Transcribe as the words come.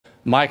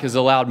Mike has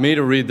allowed me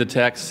to read the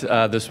text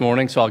this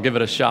morning, so I'll give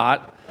it a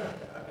shot.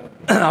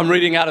 I'm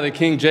reading out of the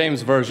King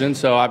James Version,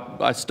 so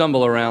I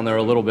stumble around there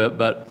a little bit,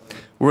 but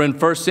we're in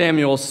 1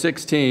 Samuel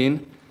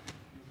 16,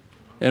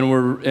 and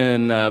we're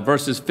in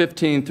verses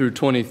 15 through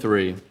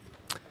 23.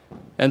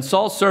 And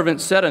Saul's servant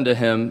said unto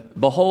him,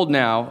 Behold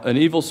now, an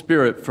evil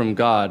spirit from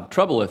God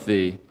troubleth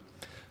thee.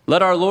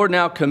 Let our Lord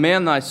now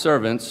command thy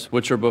servants,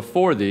 which are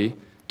before thee,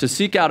 to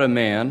seek out a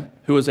man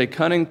who is a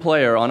cunning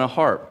player on a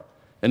harp.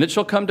 And it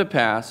shall come to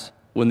pass,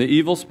 when the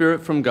evil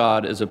spirit from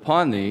God is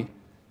upon thee,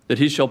 that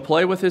he shall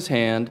play with his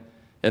hand,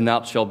 and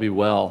thou shalt be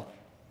well.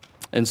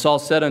 And Saul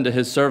said unto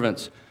his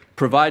servants,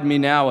 Provide me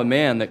now a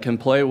man that can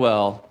play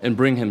well, and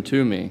bring him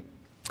to me.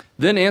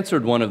 Then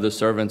answered one of the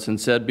servants and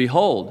said,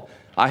 Behold,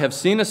 I have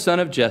seen a son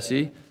of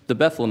Jesse, the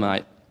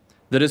Bethlehemite,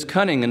 that is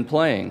cunning in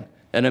playing,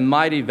 and a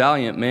mighty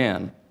valiant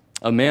man,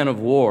 a man of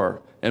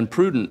war, and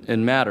prudent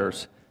in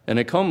matters, and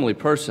a comely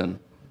person,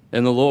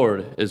 and the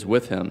Lord is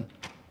with him.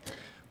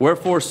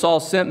 Wherefore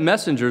Saul sent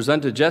messengers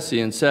unto Jesse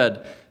and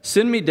said,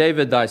 Send me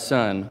David thy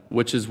son,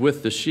 which is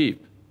with the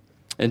sheep.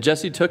 And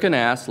Jesse took an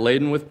ass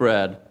laden with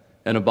bread,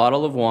 and a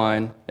bottle of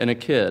wine, and a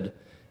kid,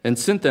 and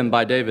sent them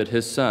by David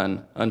his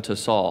son unto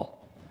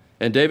Saul.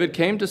 And David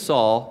came to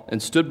Saul,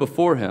 and stood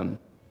before him,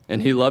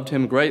 and he loved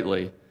him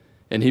greatly,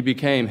 and he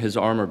became his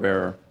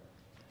armor-bearer.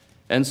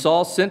 And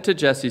Saul sent to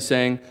Jesse,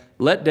 saying,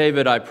 Let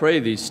David, I pray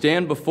thee,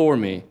 stand before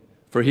me,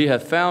 for he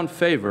hath found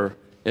favor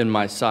in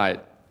my sight.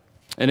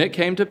 And it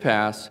came to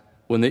pass,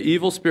 when the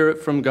evil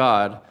spirit from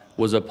God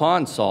was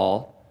upon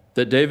Saul,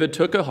 that David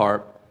took a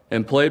harp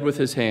and played with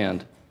his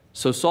hand.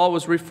 So Saul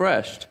was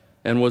refreshed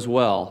and was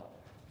well,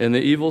 and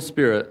the evil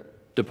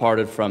spirit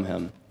departed from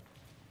him.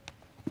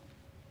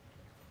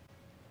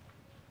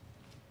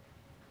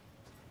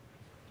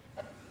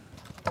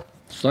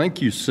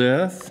 Thank you,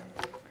 Seth.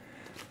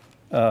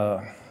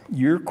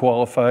 You're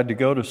qualified to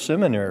go to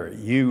seminary.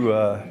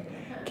 You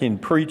can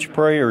preach,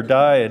 pray, or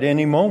die at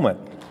any moment.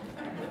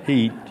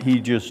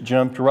 He just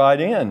jumped right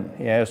in.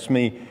 He asked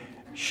me,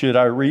 should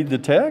I read the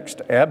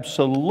text?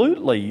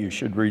 Absolutely, you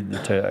should read the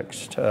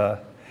text.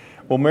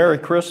 Well, Merry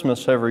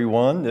Christmas,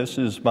 everyone. This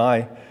is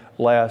my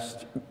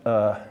last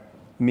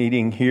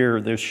meeting here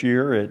this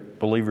year at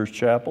Believers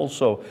Chapel,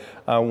 so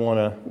I want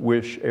to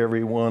wish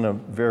everyone a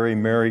very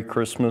Merry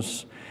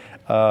Christmas.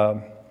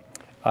 I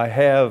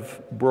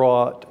have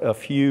brought a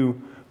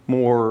few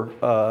more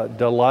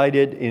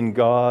Delighted in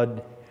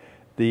God,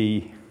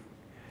 the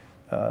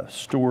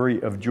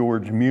story of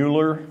George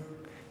Mueller.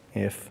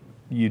 If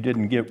you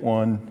didn't get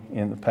one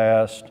in the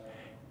past,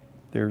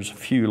 there's a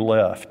few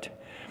left.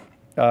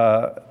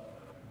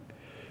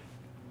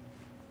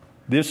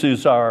 This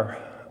is our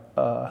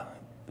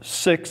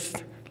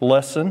sixth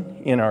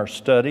lesson in our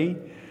study,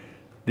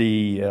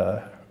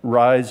 the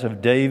rise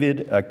of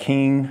David, a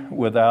king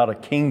without a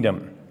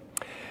kingdom.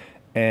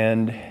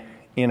 And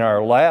in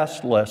our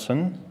last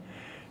lesson,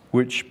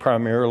 which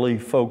primarily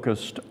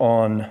focused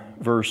on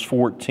verse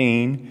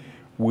 14,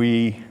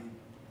 we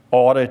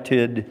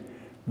audited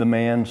the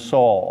man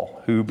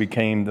Saul, who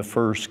became the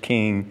first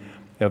king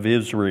of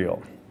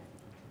Israel.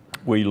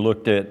 We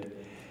looked at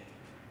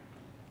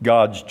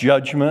God's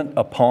judgment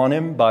upon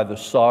him by the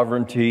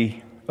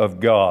sovereignty of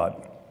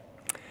God,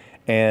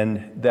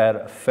 and that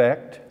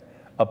effect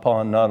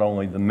upon not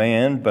only the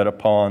man, but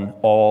upon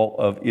all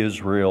of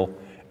Israel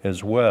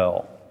as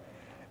well.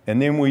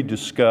 And then we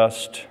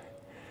discussed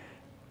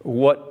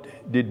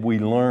what did we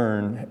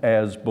learn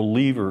as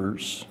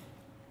believers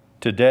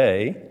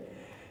today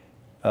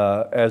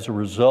as a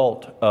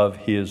result of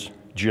his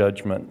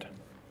judgment.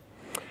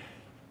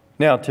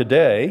 Now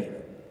today,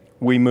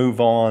 we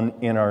move on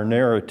in our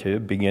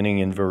narrative beginning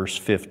in verse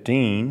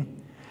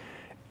 15.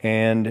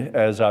 And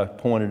as I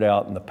pointed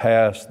out in the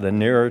past, the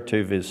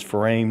narrative is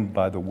framed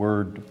by the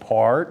word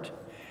depart,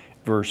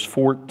 verse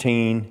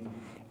 14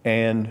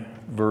 and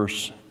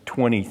verse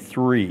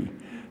 23.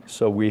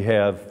 So we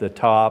have the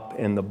top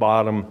and the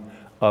bottom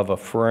of a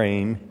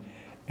frame,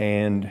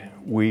 and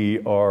we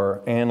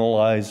are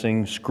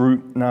analyzing,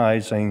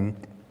 scrutinizing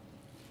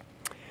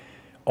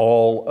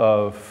all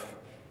of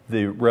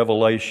the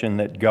revelation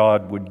that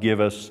God would give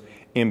us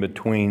in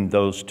between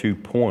those 2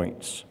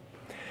 points.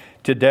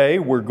 Today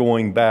we're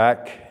going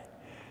back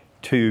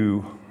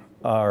to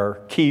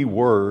our key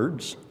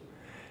words.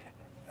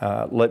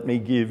 Let me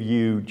give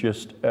you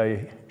just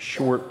a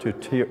short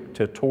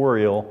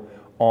tutorial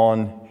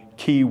on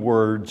key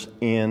words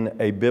in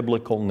a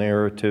biblical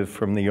narrative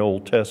from the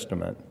Old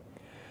Testament.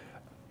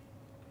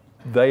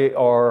 They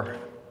are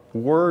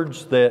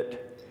words that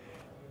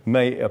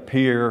may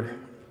appear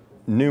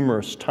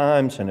numerous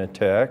times in a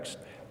text.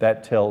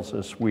 That tells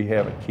us we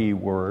have a key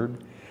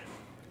word.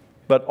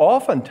 But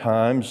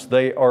oftentimes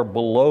they are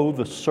below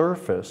the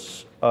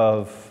surface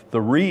of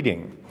the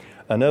reading.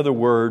 In other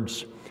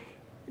words,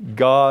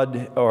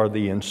 God, or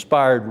the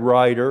inspired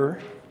writer,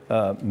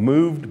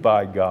 moved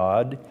by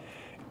God,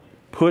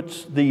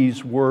 puts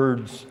these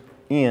words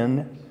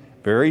in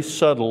very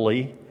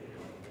subtly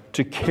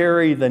to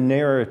carry the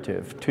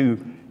narrative, to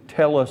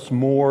tell us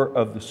more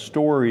of the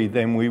story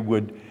than we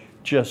would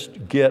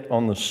just get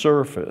on the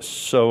surface.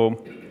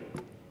 So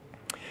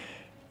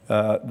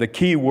the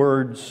key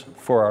words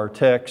for our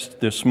text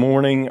this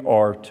morning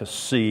are to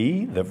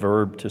see, the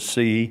verb to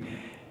see,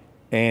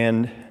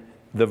 and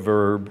the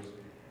verb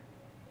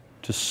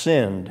to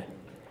send.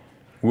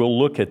 We'll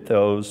look at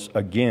those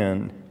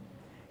again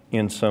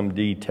in some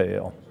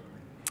detail.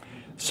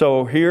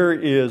 So here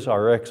is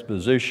our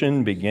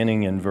exposition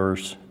beginning in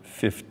verse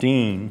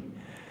 15.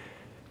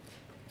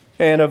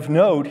 And of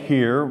note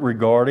here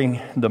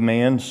regarding the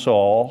man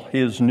Saul,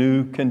 his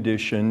new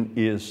condition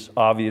is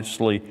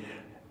obviously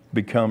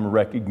become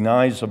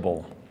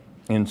recognizable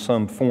in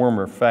some form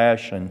or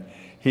fashion.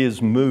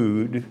 His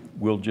mood,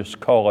 we'll just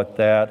call it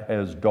that,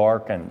 has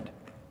darkened.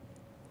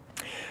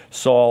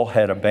 Saul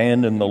had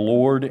abandoned the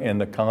Lord, and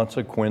the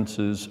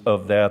consequences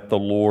of that, the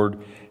Lord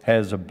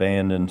has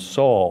abandoned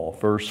Saul.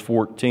 Verse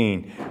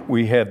 14,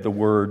 we have the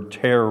word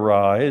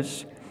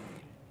terrorize,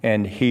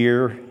 and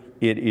here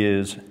it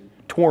is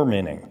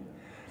tormenting.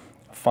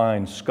 A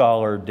fine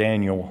scholar,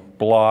 Daniel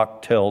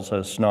Block, tells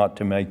us not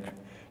to make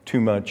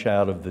too much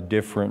out of the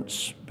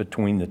difference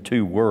between the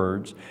two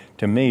words.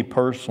 To me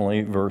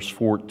personally, verse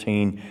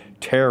 14,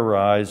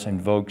 terrorize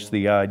invokes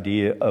the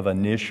idea of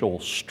initial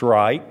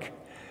strike,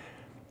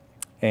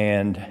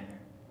 and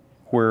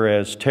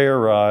whereas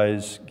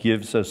terrorize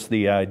gives us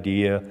the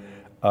idea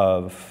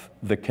of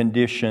the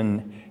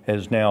condition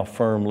has now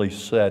firmly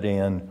set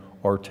in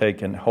or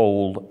taken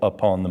hold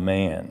upon the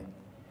man.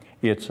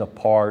 It's a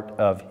part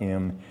of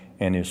him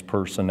and his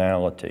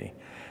personality.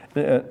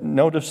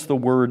 Notice the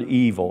word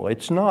evil.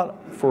 It's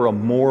not for a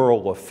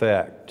moral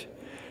effect,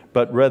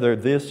 but rather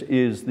this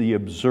is the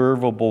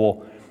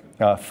observable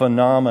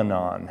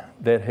phenomenon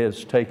that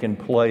has taken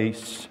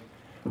place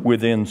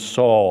within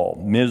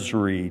Saul: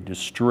 misery,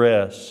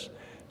 distress,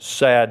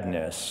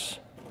 sadness.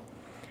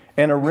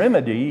 And a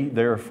remedy,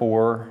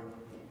 therefore,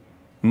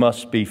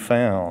 must be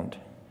found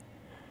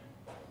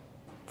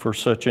for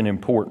such an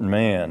important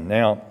man.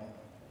 Now,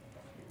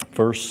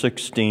 verse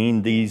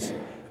 16, these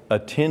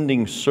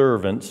attending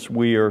servants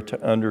we are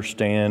to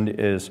understand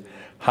as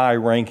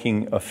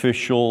high-ranking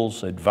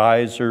officials,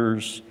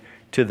 advisors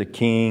to the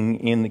king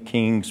in the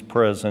king's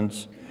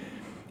presence.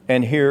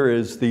 And here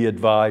is the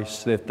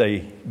advice that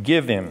they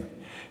give him.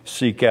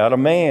 Seek out a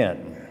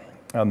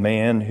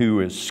man who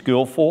is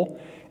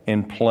skillful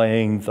in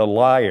playing the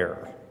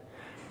lyre.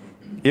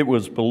 It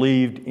was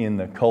believed in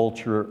the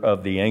culture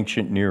of the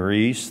ancient Near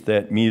East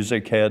that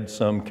music had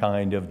some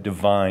kind of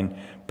divine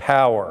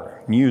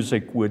power.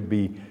 Music would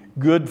be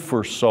good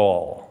for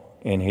Saul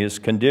in his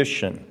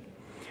condition.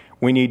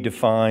 We need to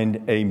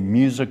find a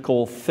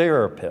musical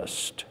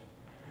therapist.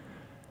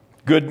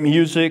 Good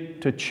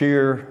music to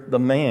cheer the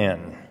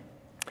man.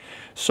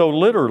 So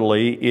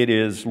literally it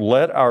is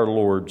let our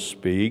Lord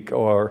speak,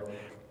 or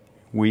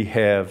we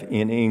have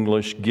in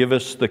English, give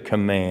us the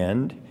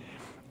command,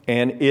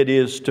 and it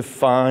is to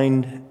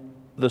find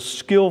the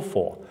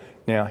skillful.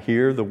 Now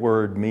here the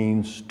word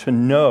means to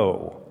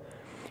know.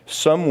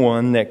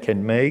 Someone that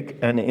can make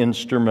an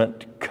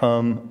instrument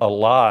come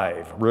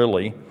alive,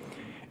 really.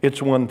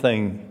 It's one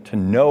thing to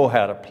know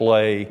how to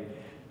play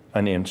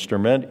an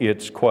instrument.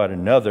 It's quite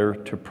another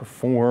to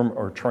perform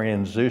or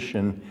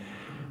transition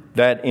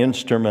that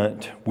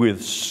instrument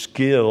with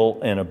skill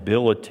and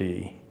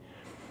ability.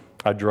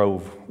 I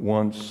drove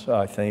once,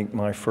 I think,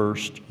 my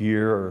first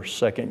year or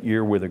second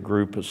year with a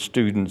group of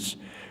students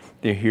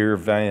to hear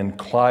Van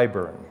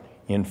Cliburn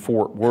in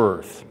Fort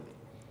Worth.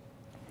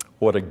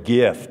 What a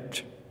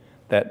gift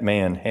that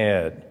man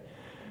had.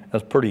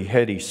 That's pretty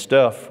heady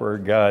stuff for a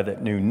guy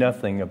that knew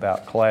nothing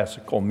about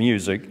classical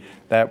music.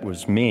 That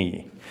was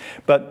me.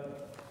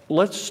 But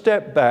let's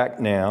step back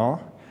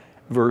now,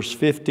 verse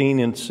 15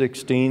 and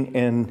 16,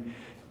 and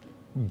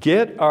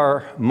get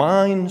our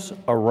minds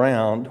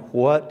around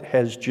what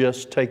has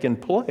just taken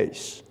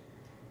place.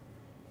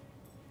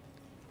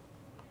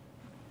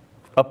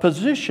 A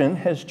position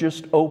has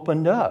just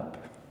opened up.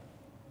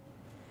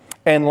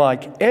 And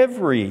like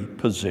every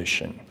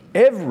position,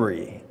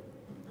 every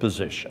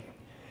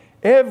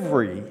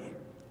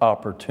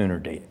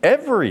opportunity,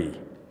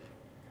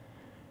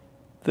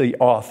 the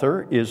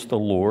author is the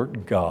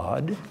Lord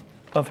God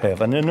of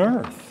heaven and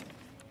earth.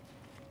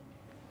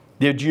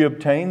 Did you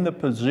obtain the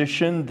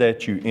position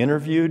that you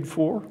interviewed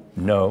for?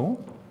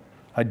 No,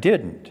 I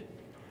didn't.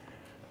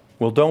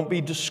 Well, don't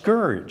be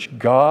discouraged.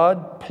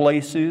 God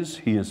places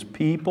His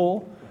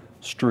people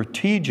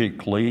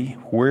strategically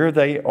where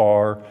they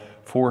are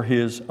for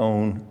His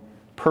own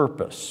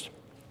purpose.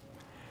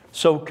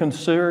 So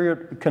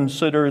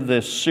consider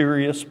this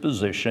serious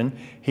position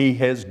He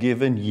has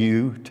given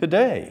you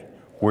today,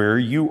 where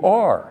you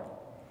are.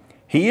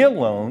 He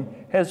alone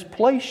has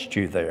placed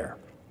you there.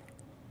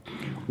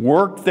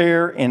 Work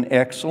there in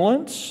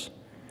excellence,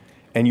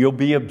 and you'll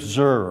be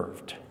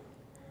observed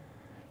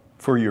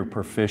for your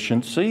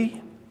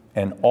proficiency,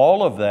 and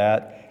all of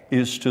that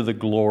is to the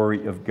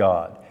glory of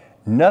God.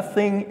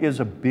 Nothing is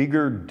a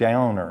bigger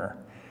downer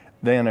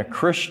than a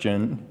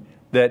Christian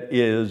that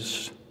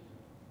is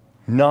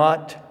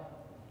not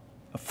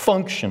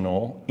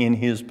functional in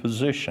his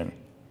position.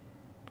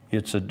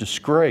 It's a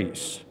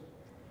disgrace.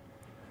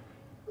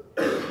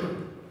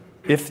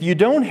 If you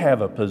don't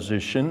have a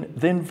position,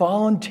 then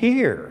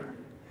volunteer.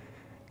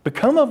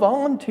 Become a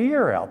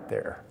volunteer out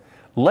there.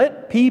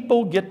 Let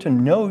people get to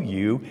know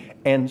you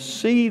and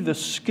see the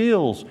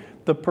skills,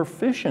 the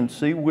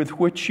proficiency with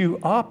which you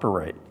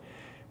operate.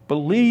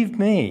 Believe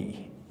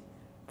me,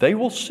 they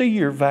will see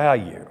your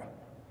value,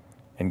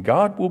 and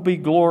God will be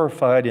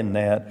glorified in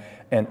that,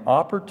 and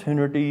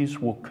opportunities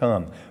will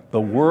come.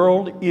 The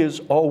world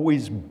is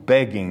always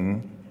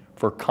begging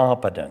for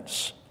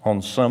competence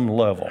on some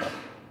level.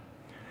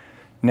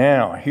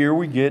 Now, here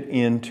we get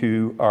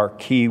into our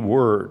key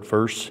word,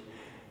 verse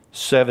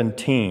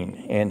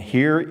 17, and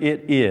here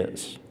it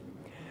is.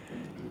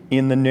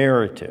 In the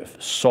narrative,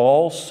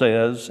 Saul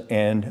says,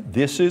 and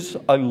this is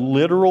a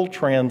literal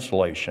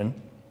translation,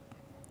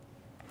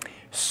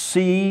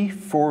 "See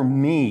for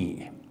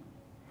me."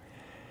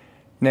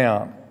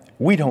 Now,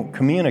 we don't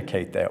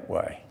communicate that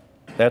way.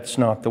 That's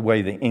not the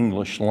way the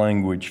English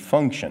language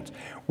functions.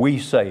 We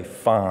say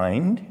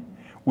find,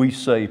 we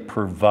say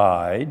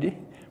provide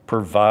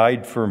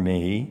for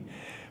me,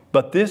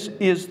 but this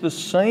is the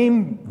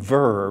same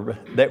verb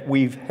that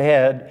we've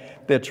had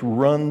that's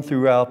run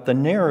throughout the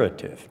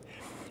narrative.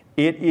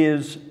 It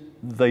is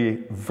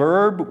the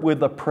verb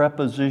with a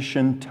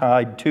preposition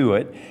tied to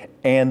it,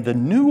 and the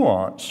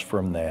nuance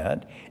from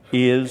that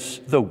is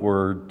the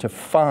word to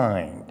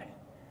find.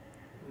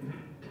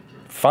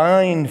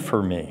 Find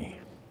for me.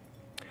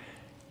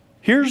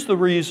 Here's the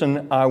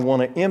reason I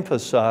want to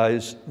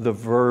emphasize the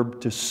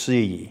verb to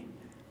see.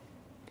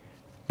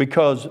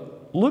 Because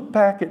look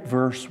back at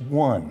verse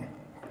 1.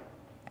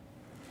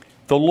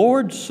 The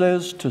Lord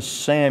says to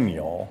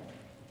Samuel,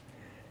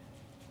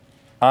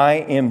 "I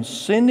am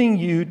sending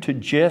you to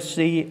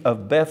Jesse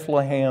of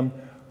Bethlehem."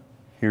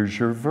 Here's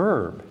your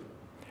verb.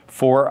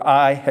 "For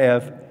I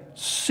have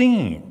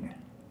seen."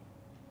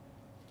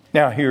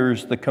 Now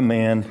here's the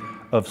command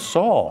of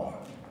Saul.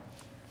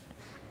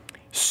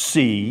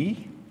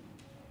 See,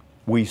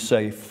 we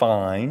say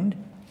find.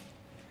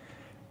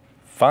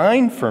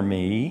 Find for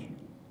me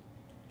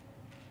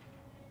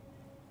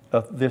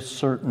of this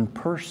certain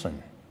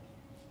person.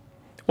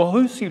 Well,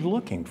 who's he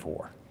looking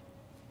for?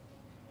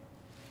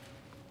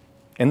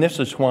 And this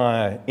is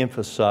why I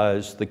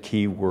emphasize the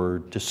key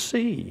word to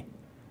see.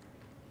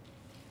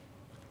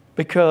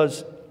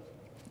 Because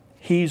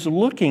he's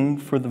looking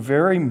for the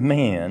very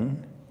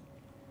man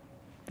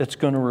that's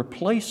going to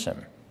replace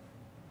him.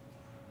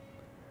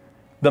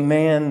 The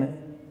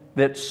man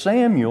that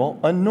Samuel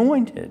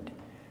anointed,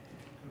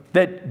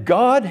 that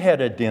God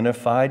had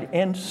identified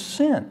and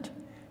sent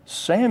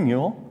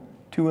Samuel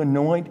to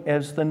anoint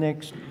as the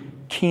next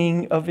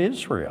king of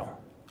Israel.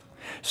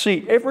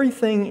 See,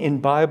 everything in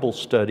Bible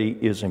study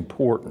is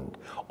important.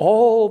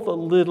 All the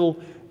little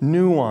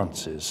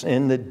nuances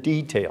and the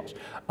details.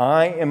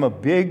 I am a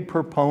big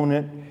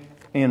proponent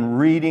in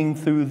reading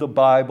through the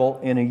Bible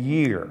in a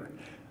year.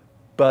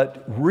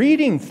 But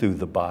reading through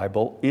the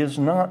Bible is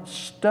not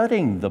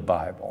studying the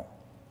Bible.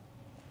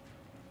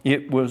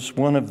 It was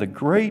one of the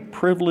great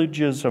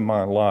privileges of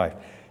my life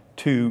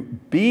to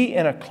be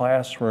in a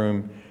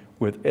classroom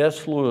with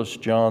S. Lewis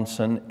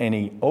Johnson, and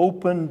he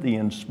opened the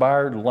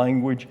inspired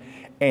language,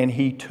 and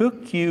he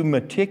took you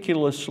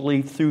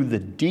meticulously through the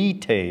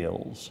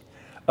details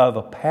of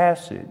a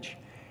passage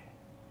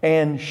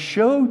and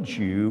showed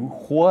you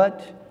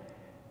what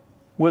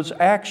was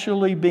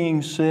actually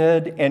being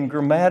said and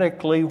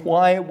grammatically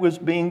why it was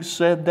being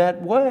said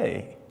that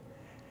way.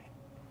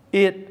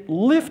 It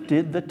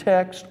lifted the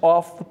text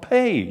off the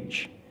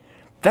page.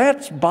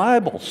 That's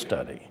Bible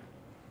study.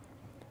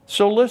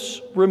 So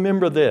let's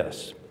remember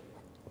this.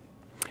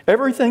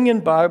 Everything in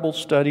Bible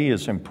study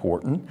is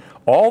important,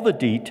 all the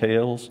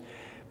details.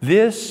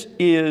 This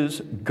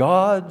is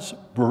God's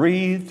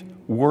breathed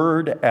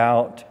word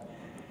out,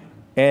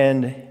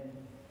 and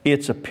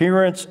its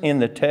appearance in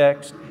the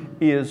text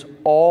is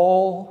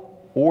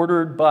all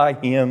ordered by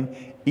Him,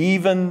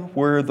 even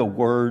where the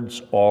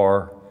words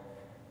are,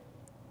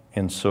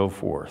 and so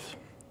forth.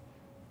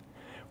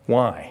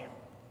 Why?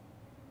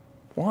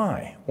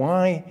 Why?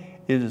 Why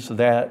is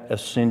that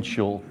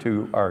essential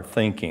to our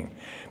thinking?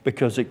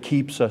 Because it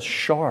keeps us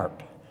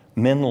sharp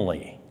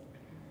mentally.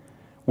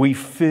 We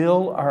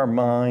fill our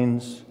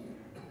minds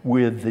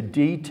with the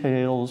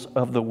details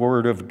of the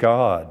Word of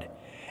God,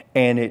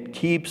 and it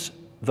keeps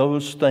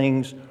those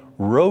things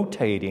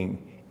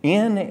rotating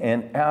in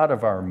and out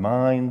of our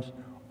minds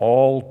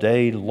all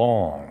day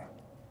long.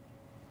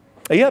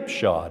 The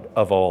upshot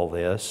of all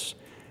this,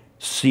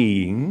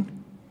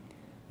 seeing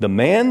the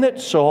man that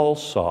Saul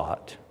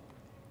sought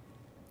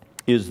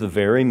is the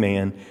very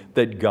man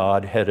that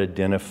God had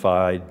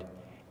identified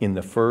in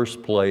the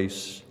first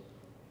place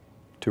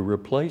to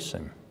replace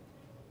him.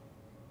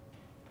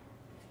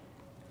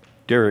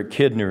 Derek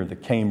Kidner, the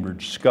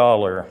Cambridge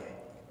scholar,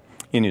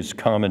 in his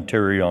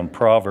commentary on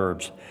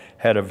Proverbs,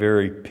 had a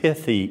very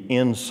pithy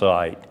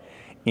insight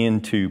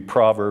into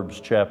Proverbs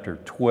chapter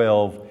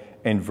 12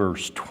 and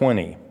verse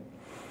 20.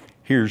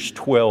 Here's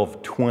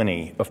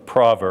 12:20 of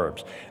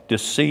Proverbs.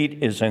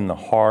 Deceit is in the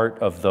heart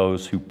of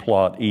those who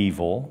plot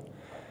evil,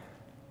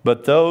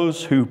 but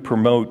those who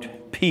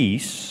promote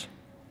peace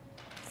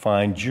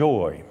find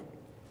joy.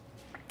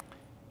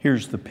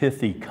 Here's the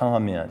pithy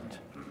comment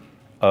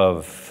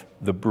of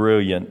the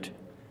brilliant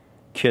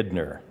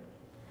Kidner.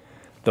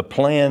 The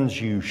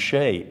plans you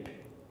shape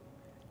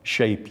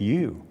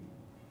you.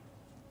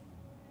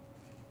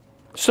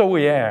 So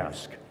we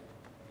ask,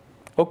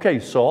 okay,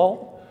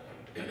 Saul,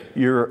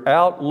 you're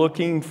out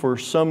looking for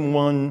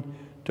someone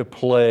to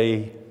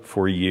play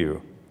for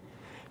you,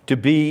 to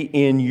be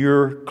in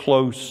your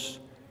close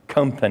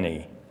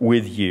company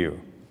with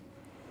you.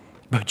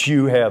 But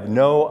you have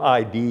no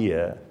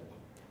idea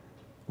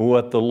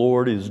what the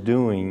Lord is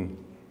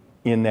doing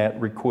in that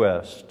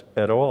request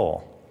at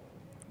all.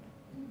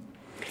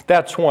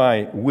 That's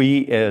why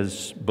we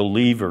as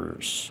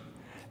believers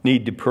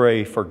need to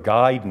pray for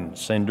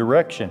guidance and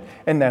direction.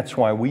 And that's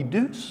why we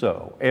do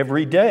so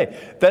every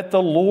day. That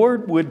the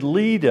Lord would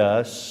lead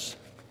us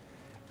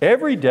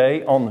every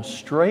day on the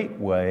straight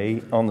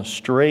way, on the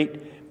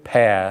straight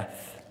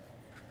path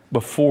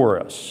before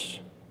us.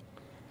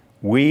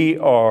 We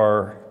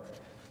are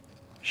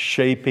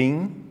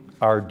shaping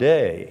our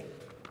day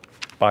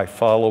by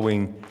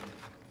following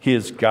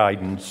His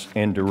guidance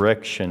and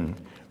direction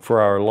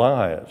for our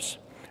lives.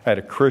 I had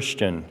a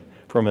Christian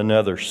from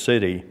another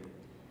city.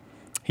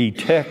 He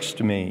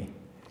texted me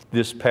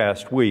this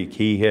past week.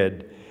 He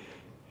had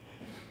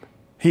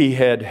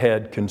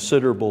had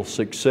considerable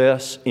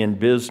success in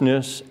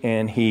business,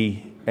 and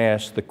he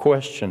asked the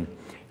question,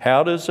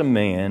 how does a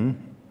man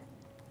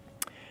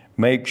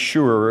make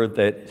sure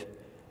that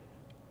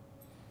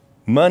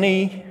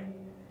money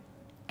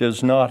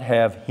does not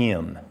have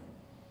him,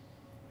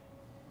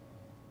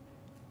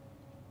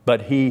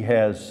 but he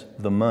has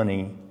the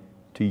money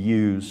to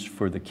use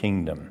for the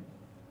kingdom?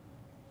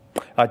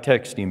 I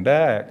texted him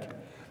back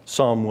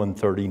Psalm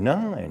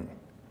 139,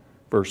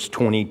 verse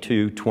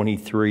 22,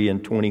 23,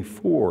 and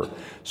 24.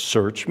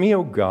 Search me,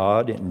 O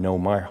God, and know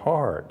my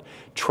heart.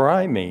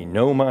 Try me,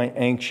 know my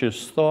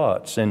anxious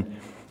thoughts. And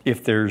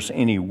if there's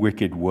any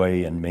wicked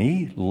way in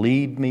me,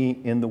 lead me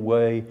in the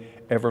way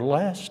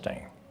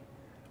everlasting.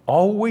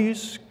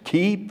 Always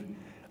keep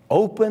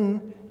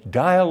open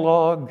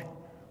dialogue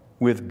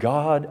with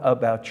God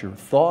about your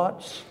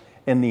thoughts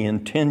and the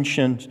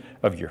intentions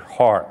of your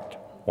heart.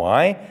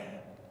 Why?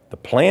 The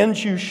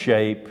plans you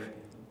shape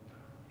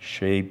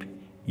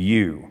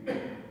you.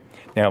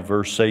 Now,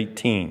 verse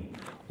 18.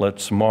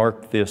 Let's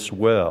mark this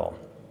well.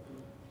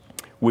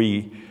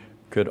 We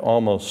could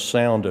almost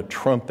sound a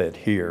trumpet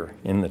here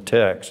in the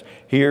text.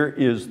 Here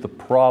is the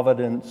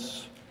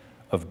providence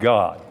of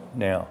God.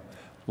 Now,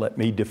 let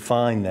me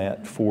define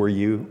that for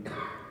you.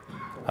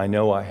 I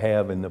know I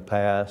have in the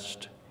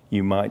past.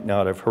 You might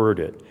not have heard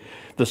it.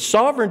 The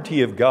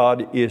sovereignty of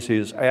God is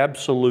His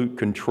absolute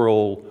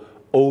control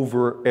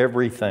over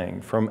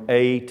everything from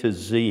A to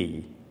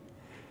Z.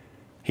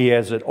 He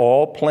has it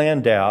all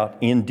planned out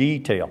in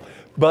detail.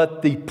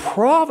 But the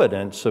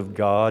providence of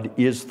God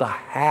is the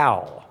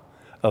how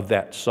of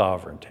that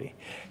sovereignty.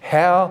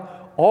 How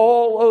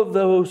all of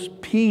those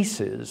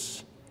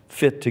pieces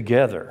fit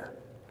together.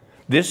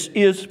 This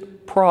is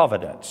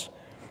providence,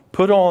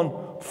 put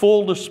on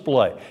full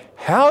display.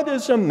 How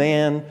does a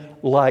man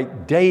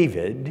like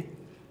David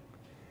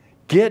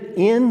get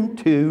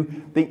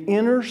into the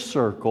inner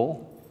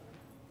circle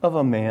of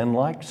a man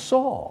like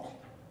Saul?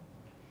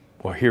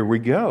 Well, here we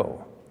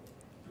go.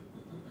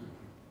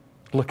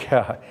 Look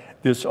how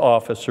this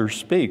officer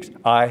speaks.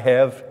 I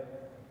have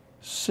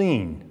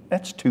seen.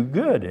 That's too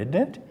good, isn't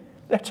it?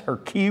 That's her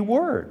key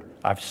word.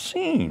 I've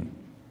seen.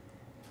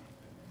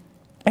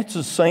 It's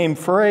the same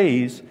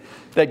phrase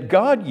that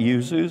God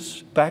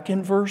uses back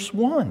in verse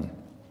 1.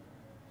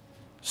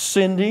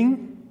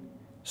 Sending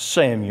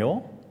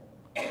Samuel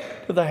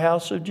to the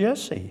house of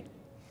Jesse.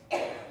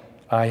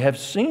 I have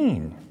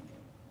seen.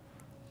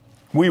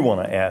 We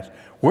want to ask,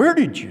 where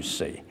did you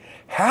see?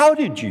 How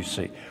did you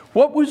see?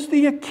 What was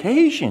the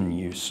occasion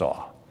you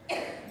saw?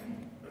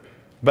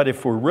 But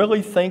if we're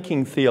really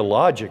thinking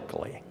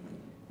theologically,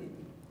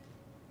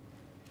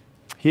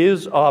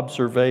 his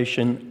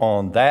observation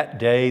on that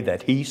day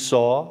that he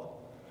saw,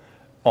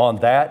 on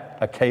that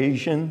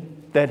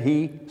occasion that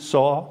he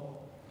saw,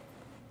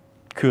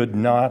 could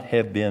not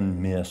have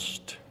been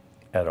missed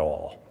at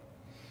all.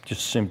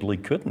 Just simply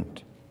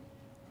couldn't.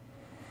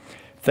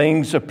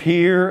 Things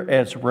appear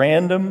as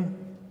random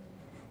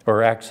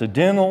or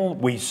accidental.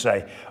 We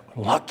say,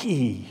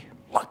 lucky,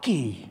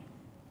 lucky.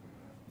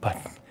 But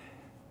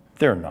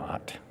they're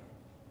not.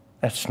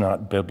 That's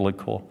not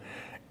biblical.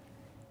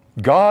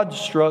 God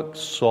struck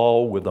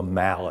Saul with a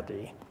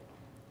malady.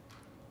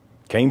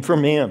 Came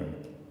from him.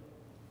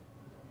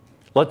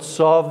 Let's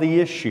solve the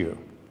issue.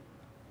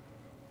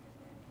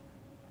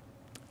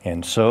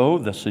 And so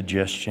the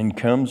suggestion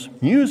comes,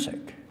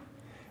 music.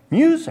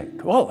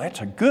 Music. Well,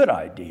 that's a good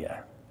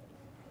idea.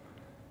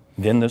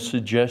 Then the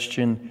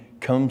suggestion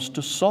comes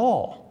to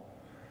Saul.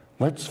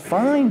 Let's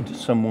find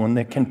someone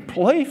that can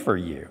play for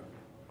you.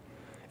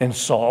 And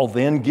Saul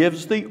then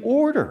gives the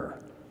order.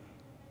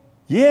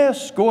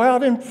 Yes, go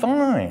out and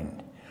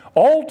find.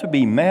 All to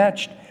be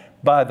matched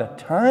by the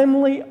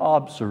timely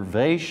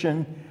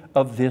observation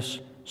of this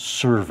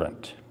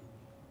servant,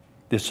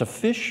 this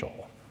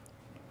official.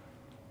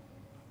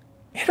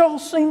 It all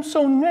seems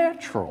so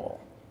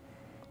natural,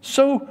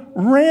 so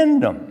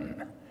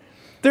random.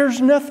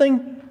 There's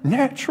nothing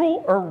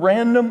natural or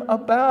random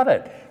about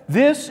it.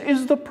 This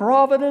is the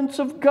providence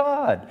of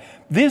God.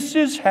 This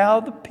is how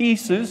the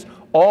pieces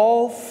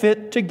all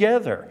fit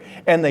together.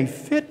 And they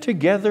fit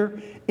together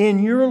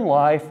in your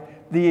life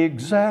the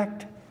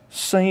exact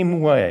same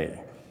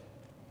way.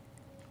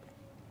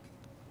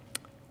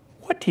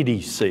 What did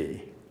he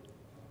see?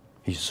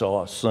 He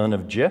saw a son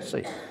of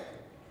Jesse.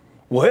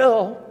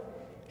 Well,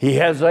 he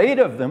has 8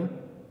 of them.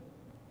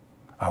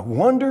 I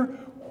wonder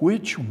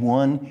which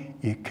one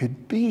it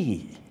could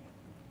be.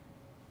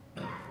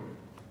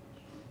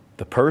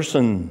 The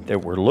person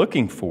that we're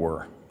looking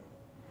for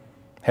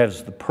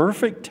has the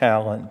perfect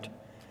talent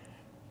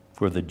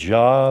for the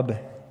job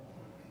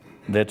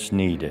that's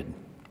needed.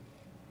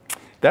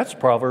 That's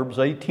Proverbs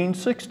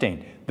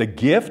 18:16. The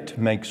gift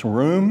makes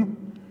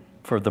room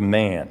for the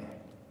man.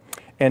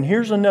 And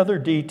here's another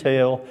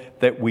detail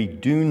that we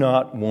do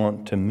not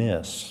want to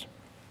miss.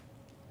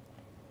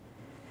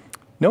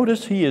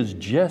 Notice he is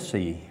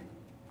Jesse,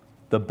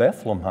 the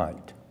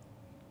Bethlehemite.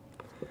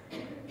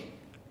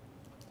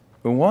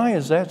 But why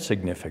is that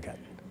significant?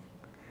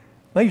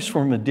 Well, he's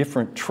from a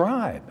different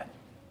tribe.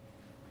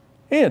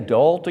 An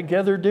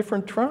altogether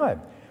different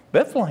tribe.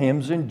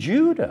 Bethlehem's in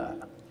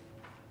Judah.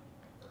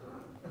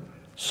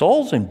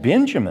 Saul's in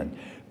Benjamin.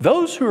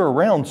 Those who are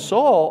around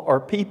Saul are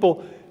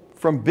people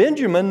from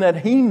Benjamin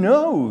that he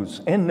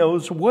knows and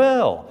knows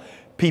well.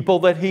 People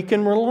that he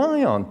can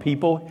rely on.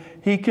 People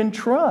he can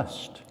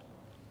trust.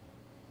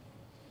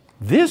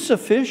 This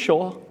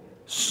official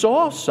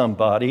saw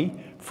somebody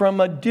from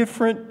a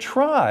different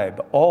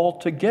tribe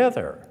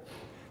altogether.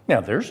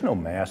 Now, there's no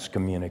mass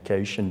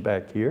communication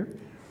back here.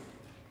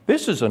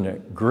 This is an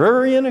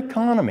agrarian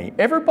economy.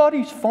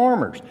 Everybody's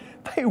farmers.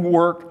 They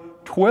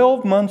work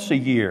 12 months a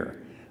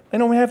year. They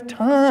don't have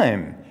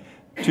time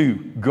to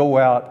go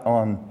out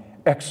on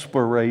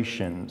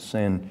explorations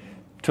and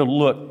to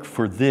look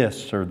for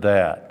this or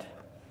that.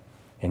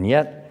 And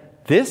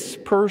yet, this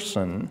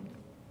person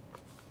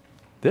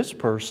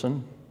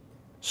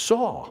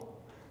saw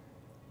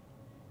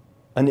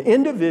an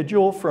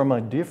individual from a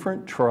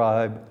different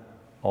tribe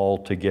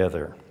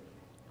altogether.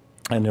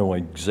 I know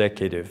an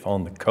executive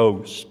on the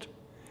coast.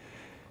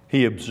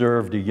 He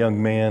observed a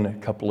young man a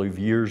couple of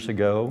years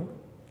ago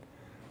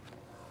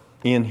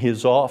in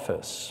his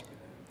office.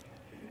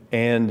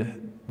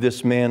 And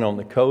this man on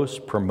the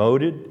coast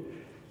promoted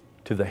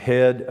to the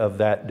head of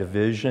that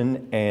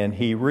division, and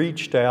he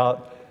reached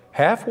out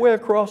halfway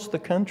across the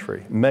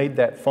country, made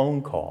that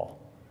phone call,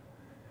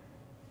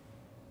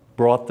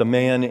 brought the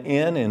man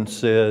in and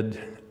said,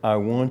 I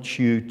want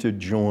you to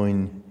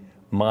join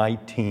my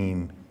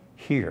team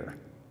here.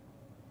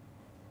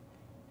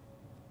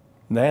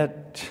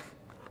 That's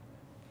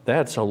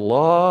a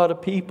lot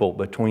of people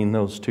between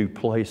those two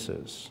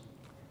places.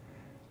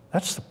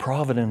 That's the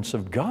providence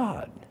of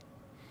God.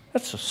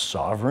 That's the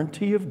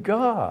sovereignty of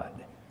God.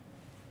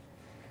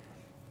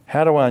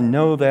 How do I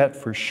know that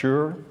for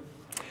sure?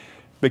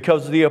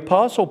 Because the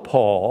Apostle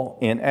Paul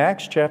in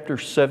Acts chapter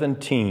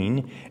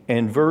 17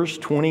 and verse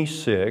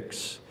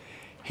 26,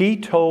 he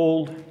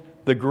told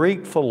the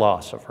Greek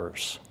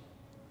philosophers,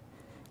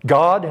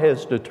 God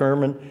has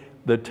determined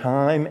the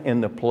time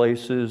and the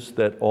places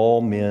that all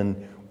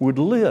men would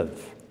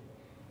live.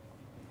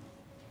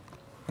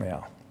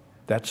 Now,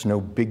 that's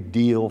no big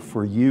deal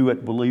for you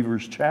at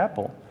Believers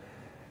Chapel.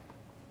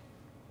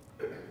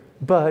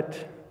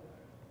 But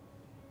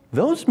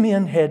those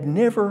men had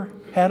never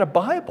had a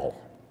Bible.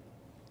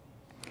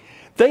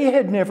 They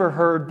had never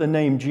heard the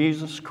name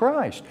Jesus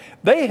Christ.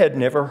 They had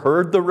never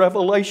heard the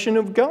revelation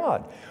of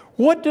God.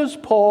 What does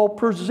Paul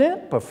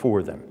present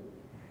before them?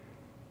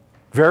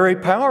 Very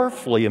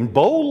powerfully and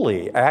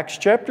boldly, Acts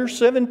chapter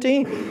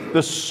 17,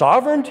 the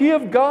sovereignty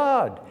of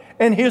God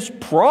and His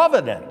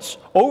providence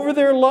over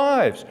their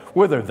lives,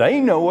 whether they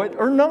know it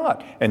or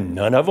not. And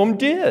none of them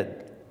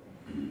did.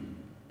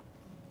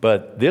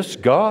 But this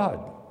God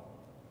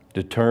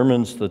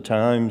determines the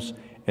times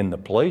and the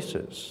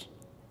places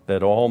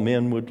that all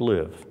men would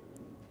live.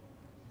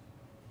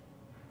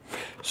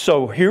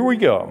 So here we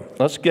go.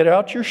 Let's get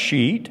out your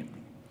sheet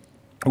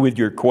with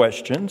your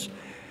questions.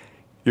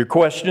 Your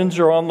questions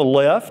are on the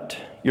left.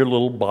 Your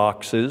little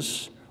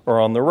boxes are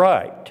on the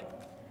right.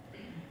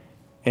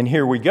 And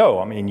here we go.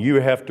 I mean, you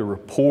have to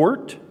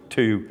report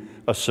to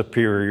a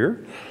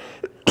superior.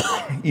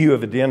 You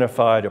have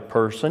identified a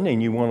person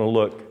and you want to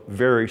look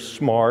very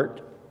smart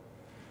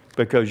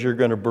because you're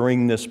going to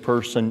bring this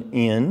person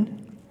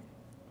in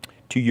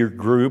to your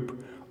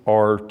group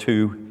or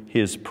to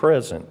his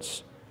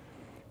presence.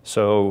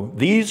 So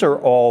these are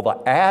all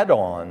the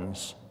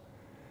add-ons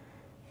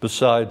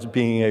besides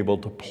being able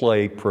to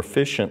play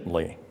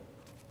proficiently.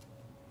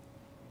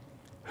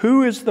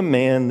 Who is the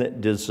man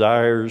that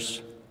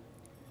desires,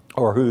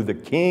 or who the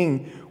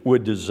king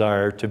would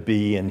desire to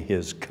be in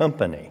his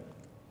company?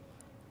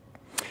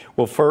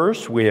 Well,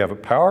 first, we have a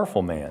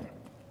powerful man,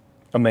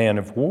 a man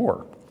of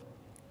war.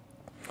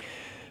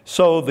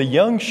 So the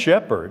young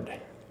shepherd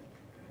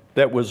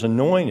that was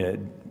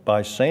anointed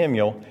by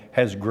Samuel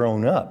has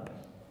grown up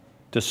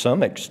to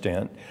some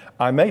extent.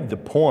 I made the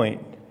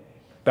point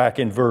back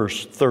in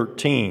verse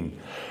 13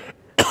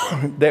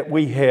 that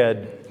we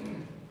had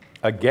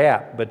a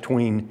gap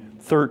between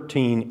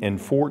 13 and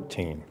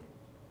 14.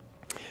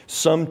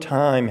 Some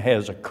time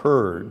has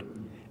occurred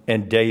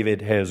and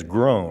David has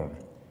grown.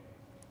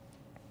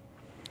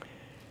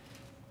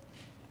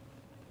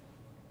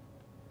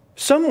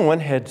 Someone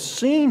had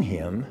seen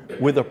him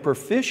with a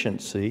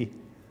proficiency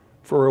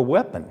for a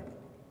weapon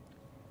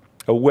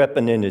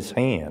in his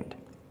hand.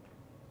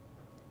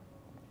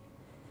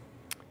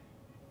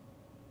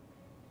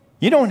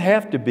 You don't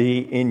have to be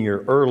in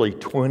your early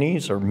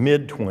 20s or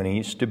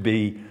mid-20s to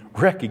be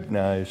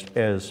recognized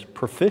as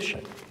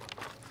proficient.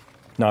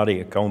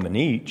 Nadia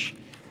Comaneci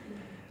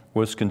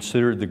was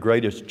considered the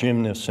greatest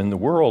gymnast in the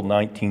world in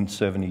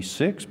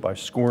 1976 by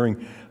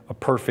scoring a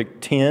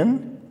perfect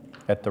 10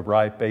 at the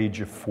ripe age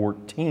of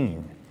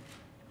 14.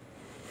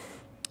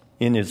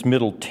 In his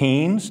middle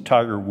teens,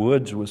 Tiger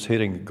Woods was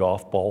hitting a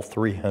golf ball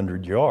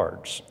 300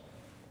 yards.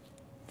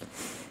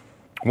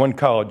 One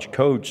college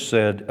coach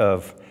said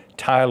of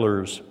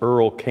Tyler's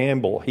Earl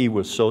Campbell, he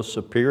was so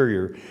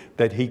superior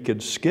that he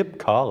could skip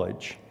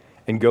college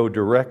and go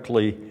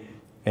directly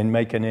and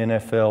make an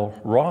NFL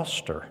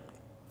roster.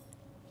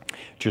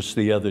 Just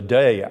the other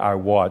day, I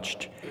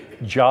watched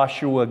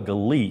Joshua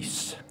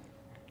Galisse,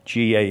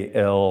 G-A-L-A-S-S-E.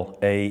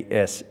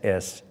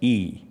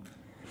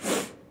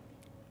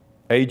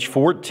 Age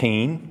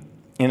 14,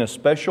 in a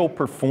special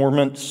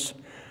performance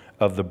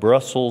of the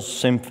Brussels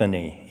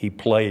Symphony, he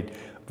played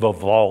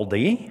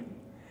Vivaldi,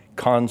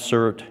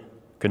 Concerto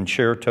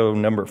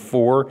No.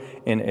 4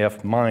 in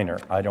F minor.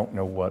 I don't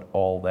know what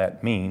all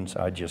that means.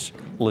 I just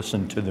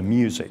listened to the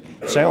music.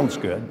 Sounds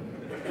good.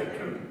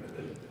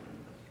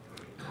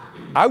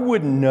 I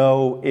wouldn't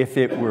know if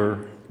it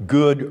were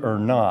good or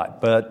not,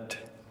 but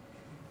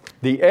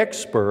the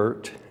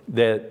expert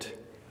that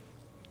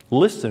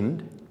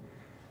listened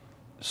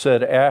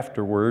said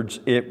afterwards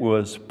it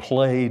was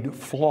played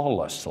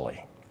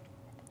flawlessly.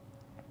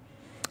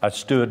 I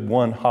stood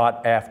one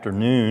hot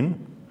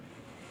afternoon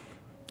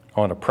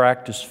on a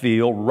practice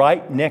field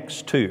right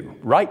next to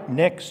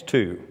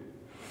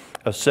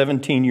a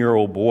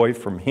 17-year-old boy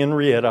from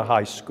Henrietta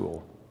High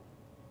School.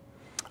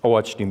 I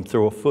watched him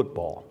throw a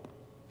football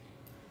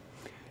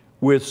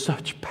with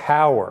such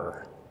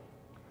power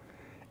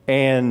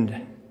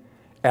and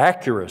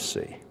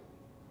accuracy.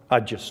 I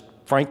just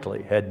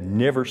frankly had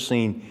never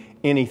seen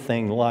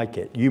anything like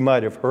it. You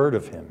might have heard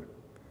of him.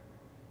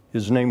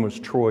 His name was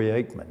Troy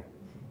Aikman.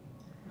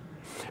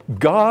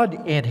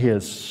 God in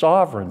His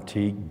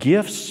sovereignty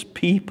gifts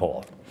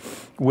people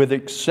with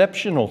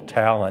exceptional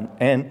talent,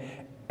 and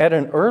at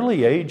an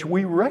early age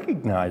we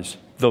recognize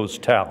those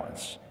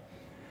talents.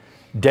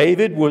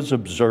 David was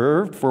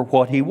observed for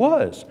what he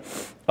was,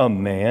 a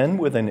man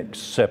with an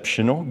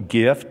exceptional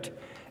gift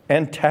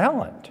and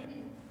talent.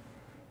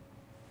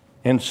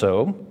 And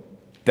so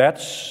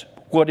that's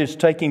what is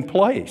taking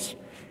place.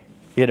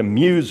 It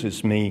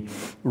amuses me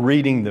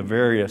reading the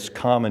various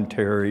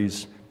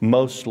commentaries,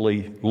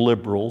 mostly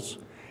liberals,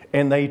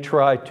 and they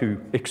try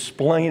to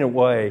explain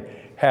away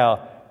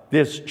how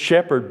this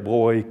shepherd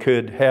boy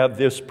could have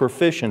this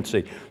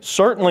proficiency.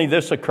 Certainly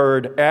this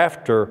occurred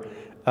after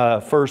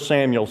 1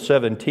 Samuel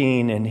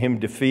 17 and him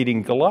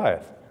defeating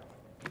Goliath.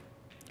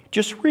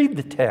 Just read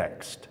the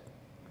text.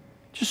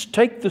 Just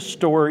take the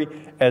story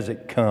as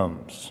it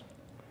comes.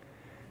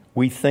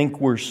 We think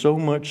we're so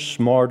much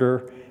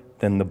smarter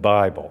than the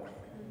Bible.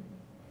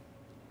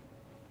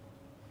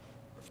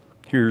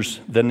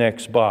 Here's the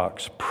next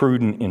box,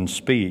 prudent in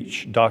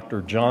speech.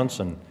 Dr.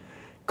 Johnson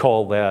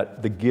called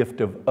that the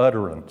gift of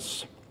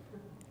utterance,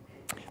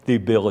 the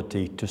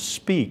ability to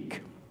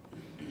speak.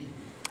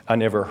 I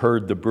never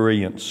heard the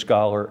brilliant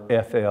scholar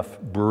F.F.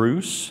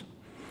 Bruce.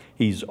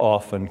 He's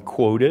often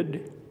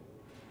quoted.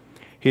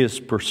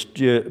 His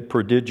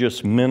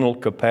prodigious mental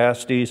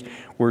capacities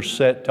were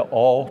set to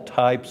all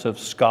types of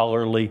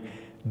scholarly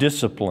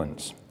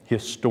disciplines.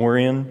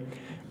 Historian,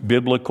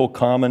 biblical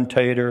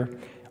commentator,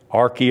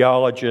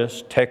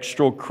 archaeologist,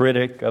 textual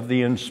critic of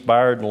the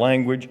inspired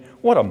language.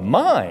 What a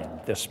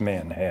mind this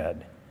man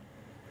had.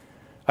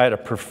 I had a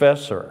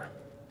professor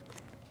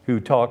who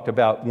talked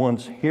about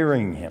once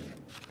hearing him.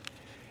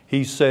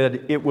 He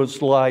said it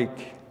was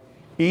like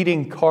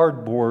eating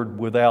cardboard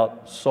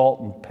without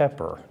salt and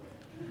pepper.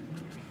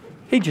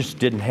 He just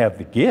didn't have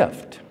the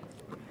gift.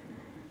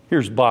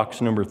 Here's box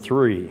number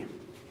 3,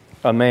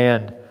 a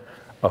man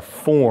of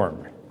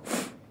form.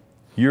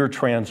 Your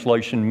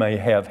translation may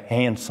have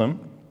handsome.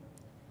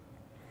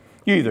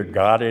 You either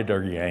got it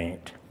or you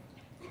ain't.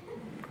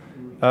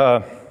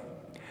 I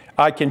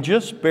can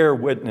just bear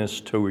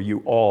witness to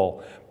you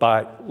all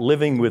by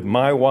living with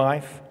my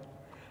wife.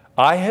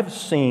 I have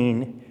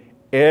seen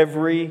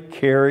every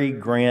Cary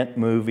Grant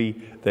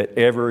movie that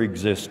ever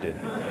existed.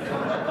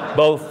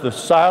 Both the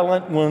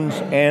silent ones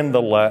and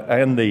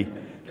the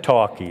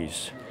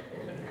talkies.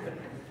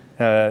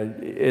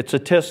 It's a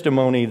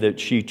testimony that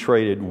she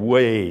traded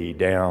way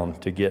down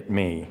to get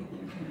me.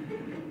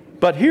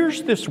 But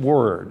here's this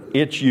word.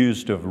 It's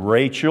used of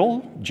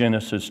Rachel,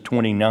 Genesis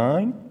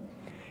 29.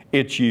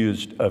 It's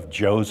used of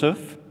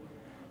Joseph,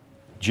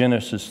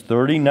 Genesis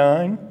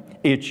 39.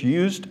 It's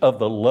used of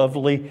the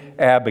lovely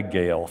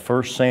Abigail,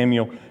 1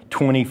 Samuel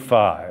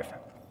 25.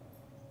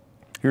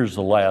 Here's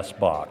the last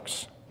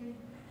box.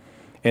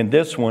 And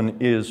this one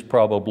is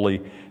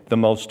probably the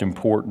most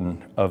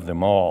important of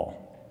them all.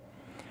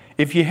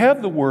 If you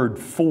have the word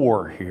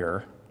for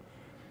here,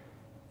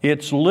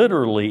 it's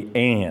literally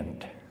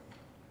and.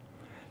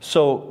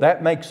 So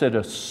that makes it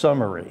a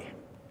summary.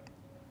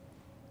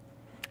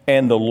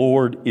 And the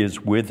Lord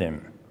is with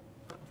him.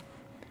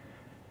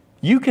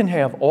 You can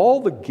have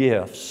all the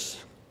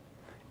gifts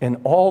and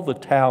all the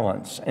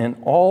talents and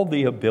all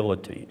the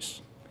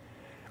abilities,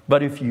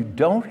 but if you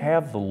don't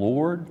have the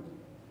Lord,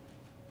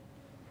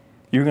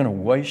 you're going to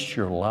waste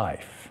your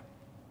life.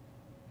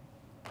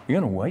 You're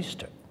going to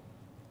waste it.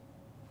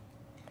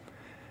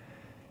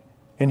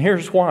 And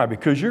here's why.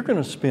 Because you're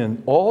going to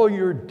spend all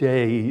your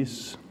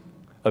days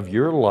of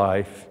your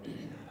life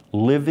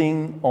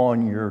living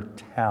on your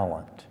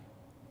talent.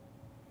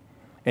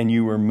 And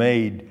you were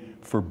made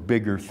for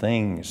bigger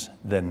things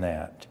than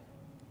that.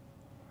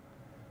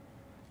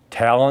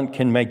 Talent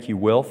can make you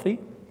wealthy.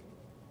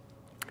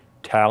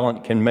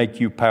 Talent can make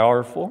you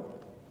powerful.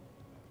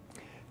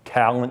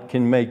 Talent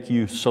can make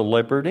you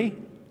celebrity.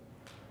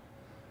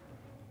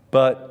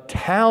 But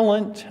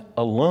talent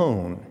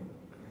alone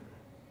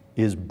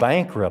is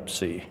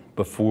bankruptcy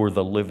before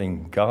the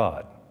living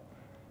God.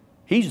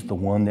 He's the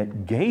one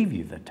that gave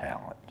you the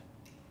talent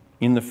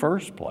in the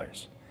first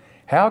place.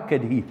 How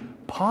could he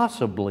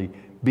possibly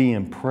be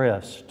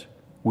impressed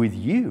with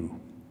you?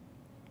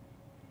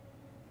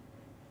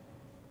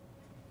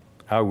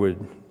 I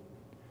would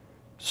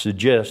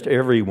suggest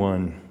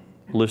everyone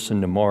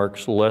listen to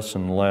Mark's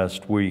lesson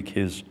last week,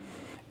 his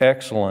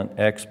excellent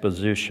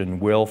exposition,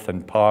 Wealth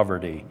and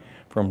Poverty,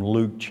 from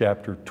Luke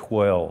chapter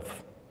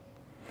 12.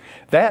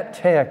 That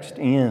text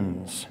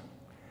ends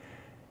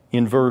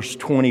in verse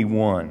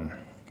 21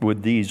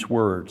 with these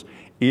words,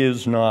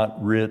 "Is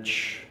not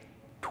rich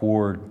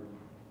toward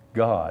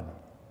God."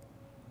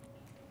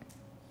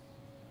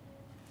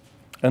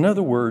 In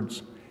other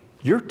words,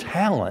 your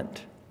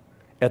talent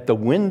at the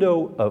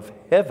window of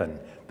heaven,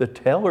 the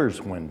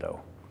teller's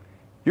window,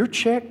 your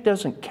check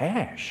doesn't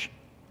cash.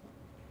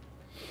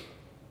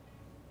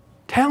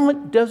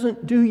 Talent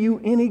doesn't do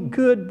you any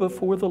good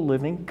before the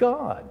living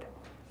God.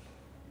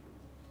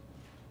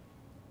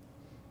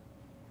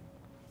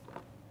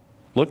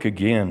 Look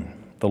again,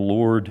 the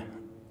Lord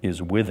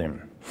is with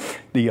him.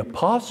 The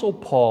Apostle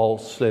Paul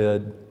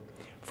said,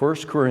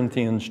 1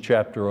 Corinthians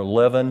chapter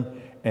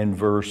 11 and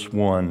verse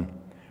 1,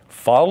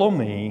 "Follow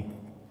me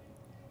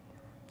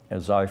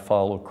as I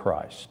follow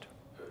Christ."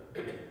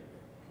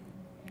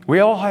 We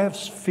all have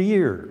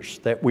spheres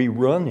that we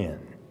run in.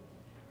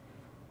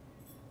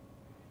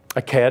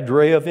 A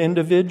cadre of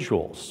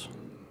individuals,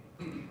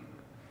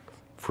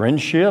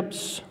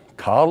 friendships,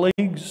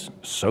 colleagues,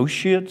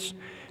 associates,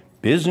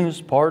 business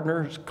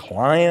partners,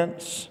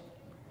 clients.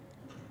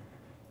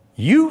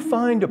 You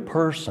find a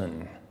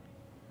person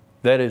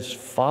that is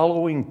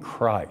following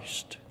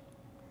Christ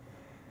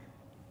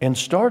and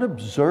start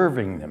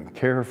observing them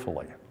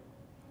carefully.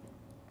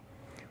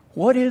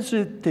 What is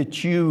it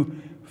that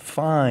you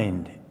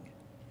find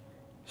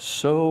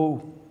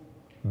so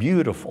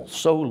beautiful,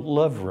 so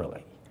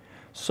lovely,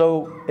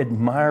 so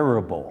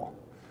admirable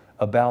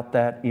about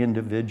that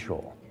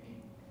individual?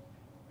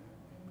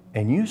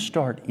 And you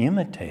start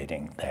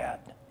imitating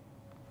that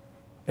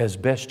as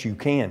best you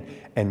can.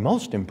 And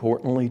most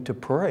importantly, to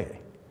pray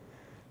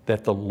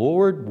that the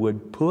Lord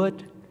would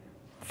put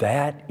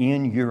that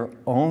in your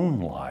own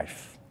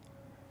life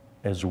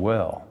as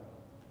well.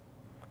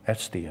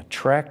 That's the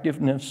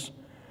attractiveness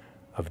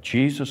of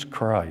Jesus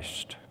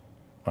Christ,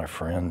 my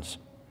friends.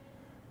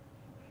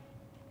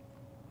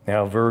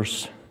 Now,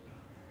 verse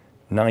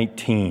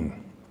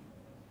 19.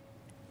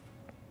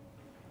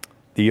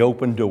 The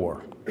open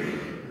door.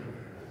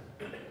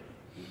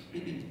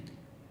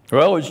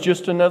 Well, it's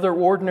just another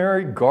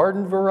ordinary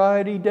garden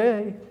variety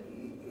day.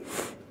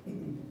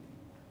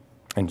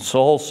 And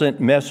Saul sent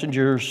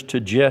messengers to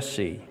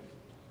Jesse.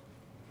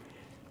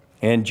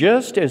 And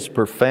just as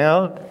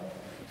profound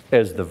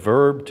as the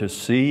verb to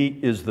see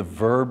is the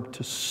verb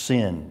to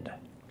send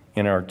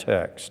in our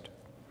text.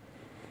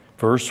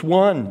 Verse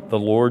 1, the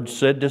Lord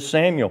said to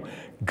Samuel,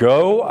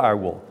 "Go, I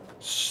will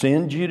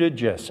send you to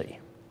Jesse."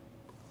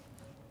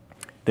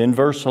 Then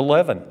verse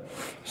 11,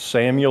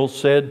 Samuel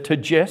said to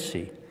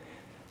Jesse,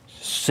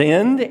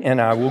 "Send and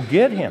I will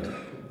get him."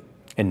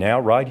 And now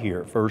right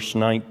here, verse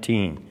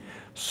 19,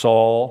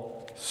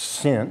 Saul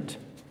sent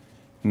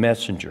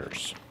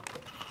messengers.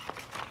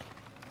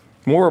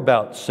 More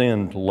about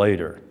send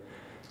later.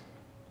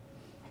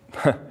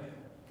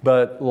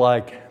 But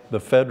like the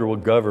federal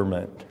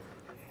government,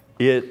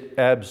 it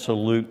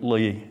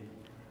absolutely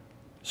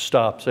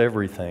stops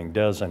everything,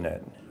 doesn't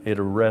it? It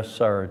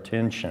arrests our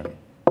attention.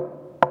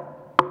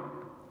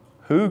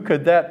 Who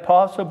could that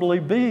possibly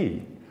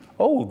be?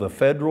 Oh, the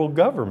federal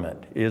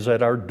government is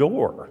at our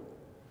door.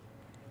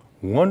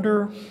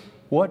 Wonder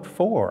what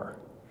for?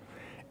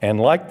 And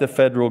like the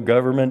federal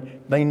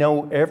government, they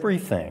know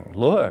everything.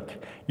 Look,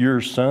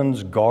 your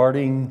son's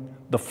guarding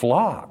the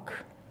flock.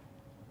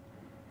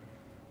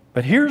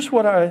 But here's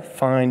what I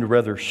find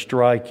rather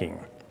striking.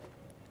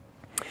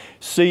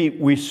 See,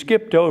 we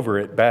skipped over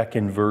it back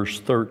in verse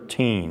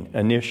 13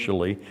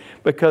 initially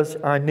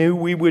because I knew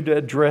we would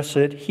address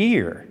it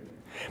here.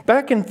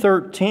 Back in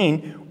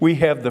 13, we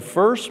have the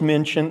first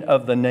mention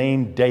of the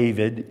name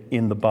David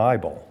in the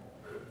Bible.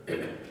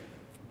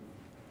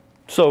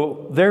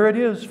 So there it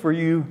is for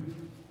you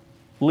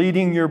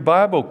leading your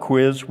Bible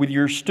quiz with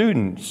your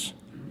students.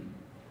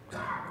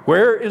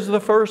 Where is the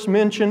first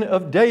mention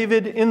of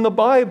David in the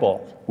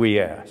Bible, we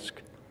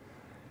ask?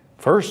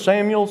 1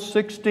 Samuel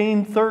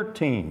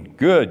 16:13.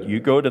 Good, you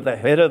go to the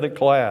head of the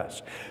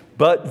class.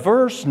 But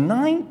verse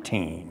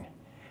 19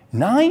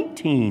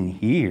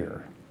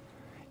 here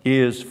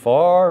is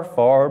far,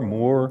 far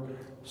more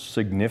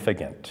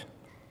significant.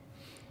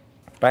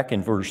 Back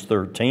in verse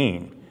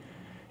 13,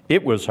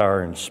 it was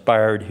our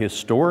inspired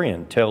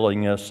historian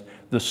telling us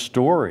the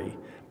story.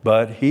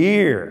 But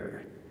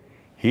here,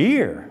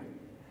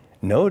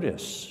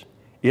 notice,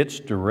 it's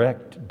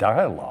direct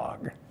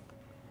dialogue.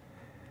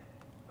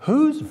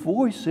 Whose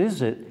voice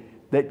is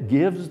it that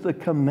gives the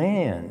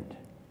command?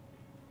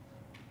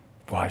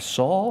 Why,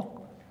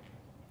 Saul,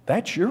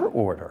 that's your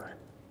order.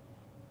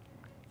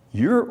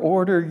 Your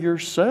order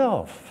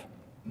yourself.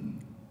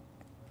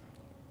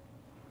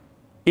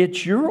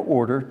 It's your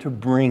order to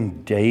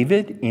bring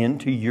David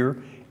into your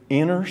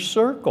inner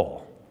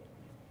circle.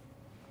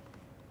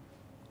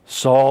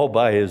 Saul,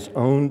 by his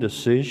own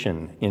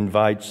decision,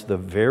 invites the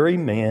very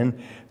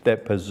man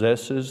that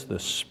possesses the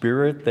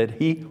spirit that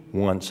he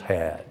once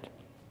had.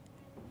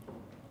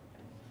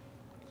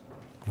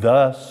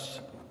 Thus,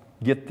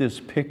 get this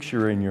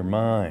picture in your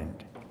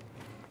mind.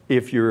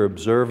 If you're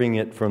observing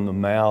it from the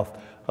mouth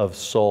of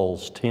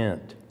Saul's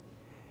tent,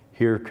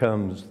 here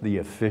comes the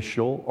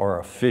official or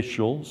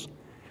officials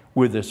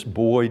with this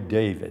boy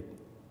David.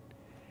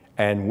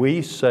 And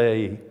we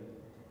say,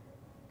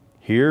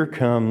 here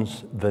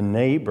comes the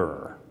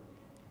neighbor.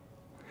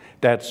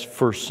 That's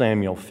 1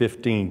 Samuel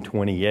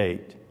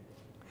 15:28.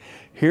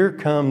 Here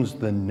comes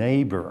the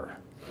neighbor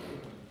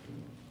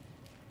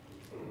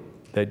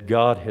that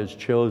God has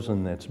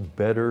chosen that's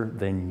better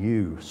than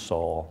you,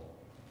 Saul.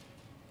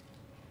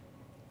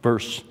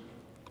 Verse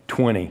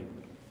 20.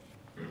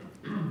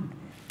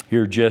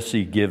 Here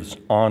Jesse gives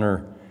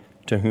honor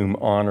to whom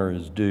honor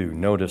is due.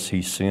 Notice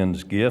he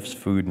sends gifts,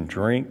 food and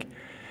drink.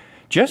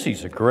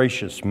 Jesse's a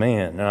gracious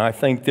man, and I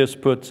think this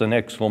puts an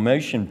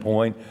exclamation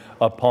point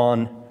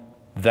upon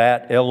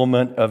that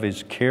element of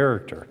his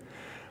character.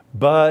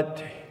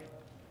 But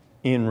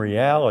in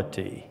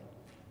reality,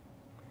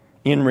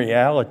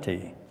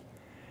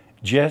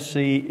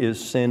 Jesse is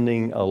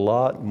sending a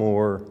lot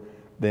more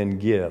than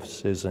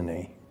gifts, isn't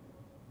he?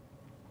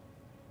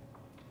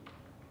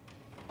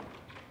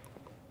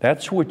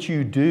 That's what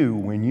you do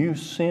when you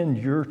send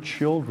your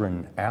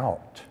children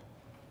out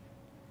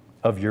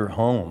of your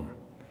home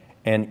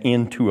and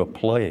into a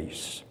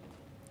place.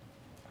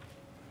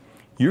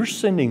 You're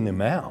sending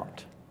them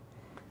out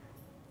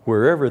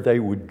wherever they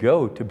would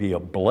go to be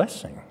a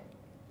blessing.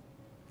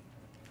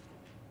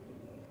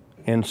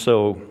 And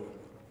so,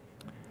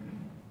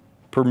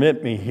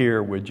 permit me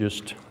here with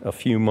just a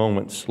few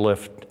moments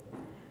left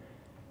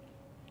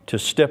to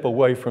step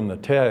away from the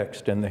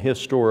text and the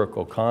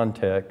historical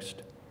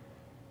context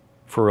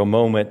for a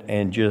moment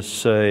and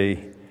just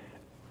say,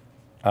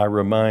 I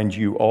remind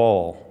you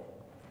all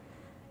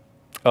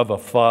of a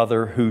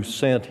father who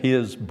sent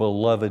his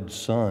beloved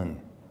son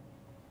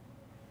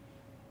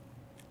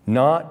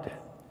not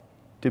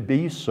to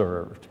be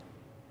served,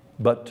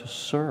 but to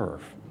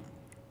serve.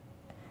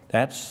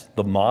 That's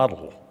the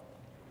model.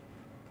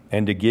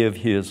 And to give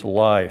his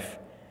life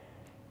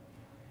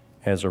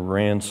as a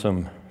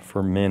ransom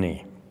for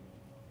many.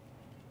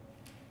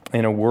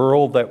 In a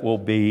world that will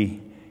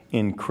be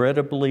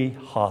incredibly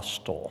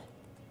hostile,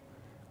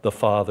 the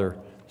Father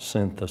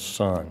sent the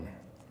Son,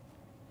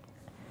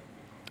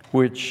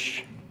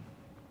 which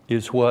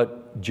is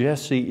what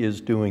Jesse is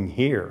doing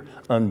here,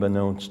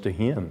 unbeknownst to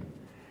him.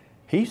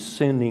 He's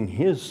sending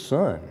his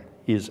son,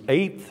 his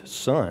 8th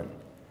son,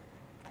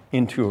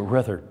 into a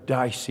rather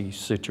dicey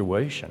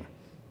situation.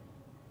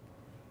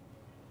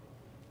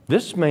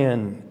 This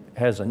man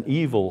has an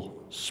evil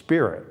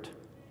spirit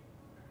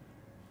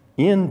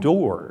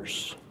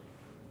indoors,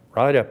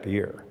 right up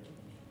here.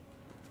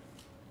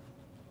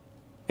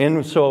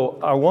 And so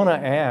I want to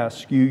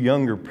ask you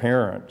younger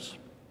parents,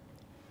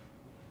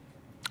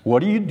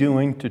 what are you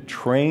doing to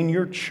train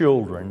your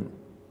children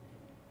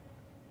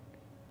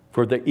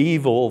for the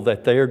evil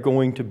that they are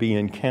going to be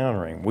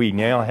encountering? We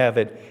now have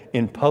it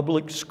in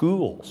public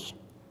schools.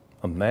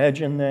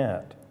 Imagine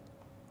that.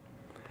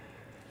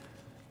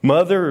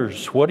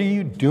 Mothers, what are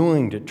you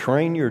doing to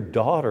train your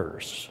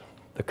daughters?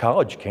 The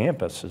college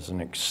campus is an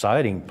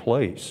exciting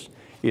place.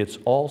 It's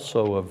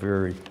also a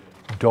very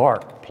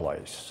dark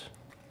place.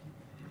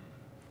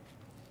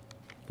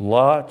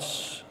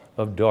 Lots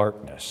of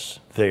darkness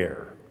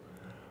there.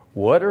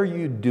 What are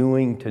you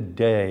doing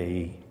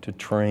today to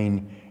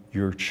train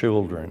your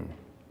children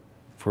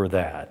for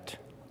that?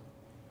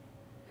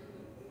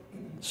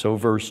 So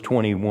verse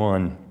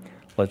 21,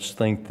 let's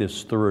think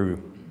this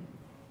through.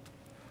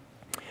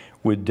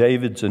 With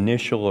David's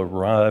initial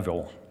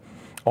arrival,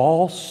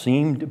 all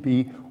seemed to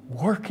be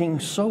working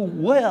so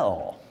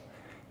well.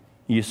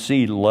 You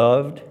see,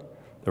 loved,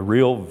 the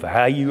real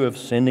value of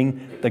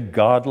sending the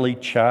godly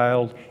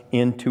child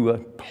into a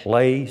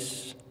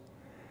place.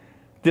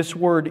 This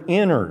word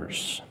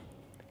enters,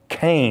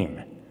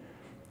 came,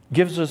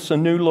 gives us a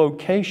new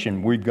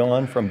location. We've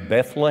gone from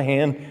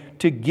Bethlehem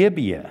to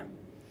Gibeah.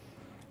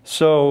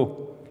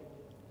 So,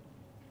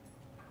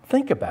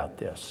 think about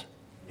this.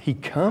 He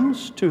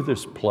comes to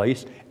this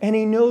place and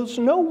he knows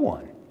no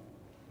one.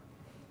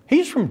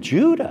 He's from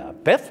Judah,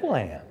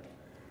 Bethlehem.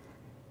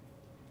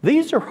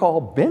 These are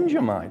all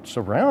Benjamites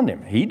around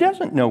him. He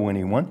doesn't know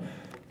anyone,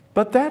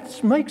 but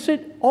that makes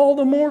it all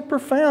the more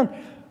profound.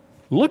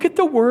 Look at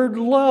the word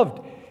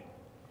loved.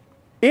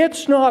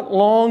 It's not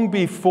long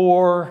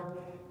before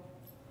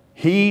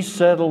he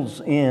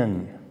settles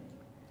in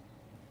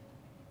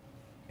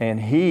and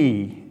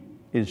he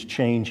is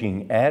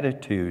changing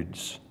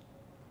attitudes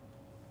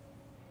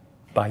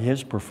by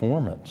his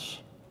performance.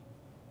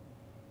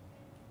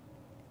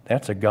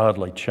 That's a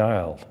godly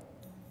child.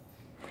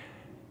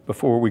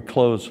 Before we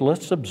close,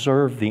 let's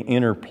observe the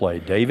interplay.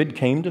 David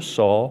came to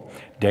Saul.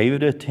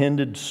 David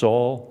attended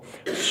Saul.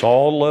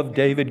 Saul loved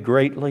David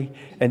greatly,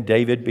 and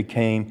David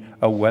became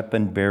a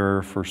weapon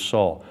bearer for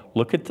Saul.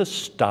 Look at the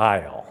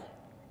style.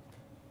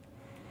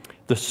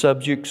 The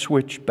subject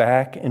switched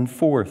back and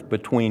forth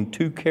between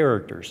two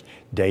characters,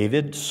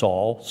 David,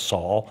 Saul,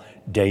 Saul,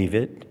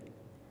 David.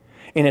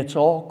 And it's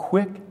all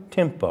quick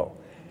tempo.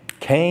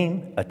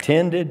 Came,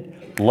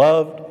 attended,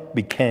 loved,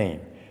 became.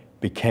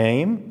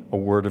 Became a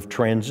word of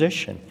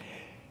transition.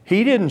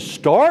 He didn't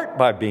start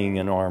by being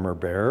an armor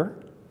bearer.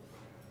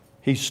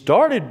 He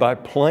started by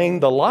playing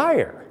the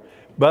lyre.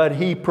 But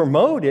he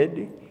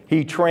promoted,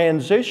 he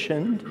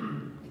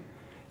transitioned.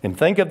 And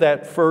think of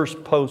that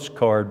first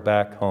postcard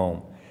back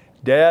home.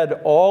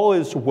 Dad, all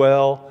is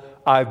well.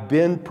 I've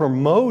been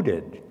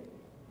promoted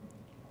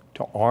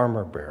to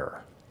armor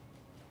bearer.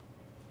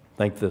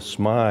 Think the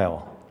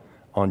smile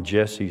on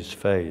Jesse's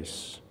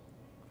face.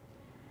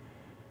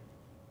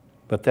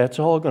 But that's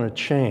all going to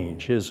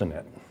change, isn't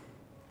it?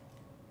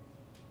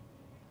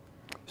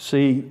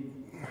 See,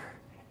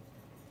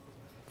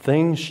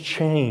 things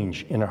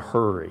change in a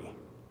hurry.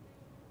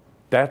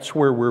 That's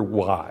where we're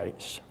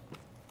wise.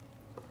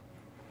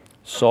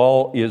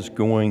 Saul is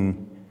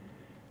going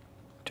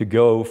to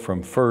go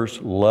from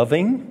first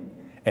loving,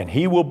 and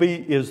he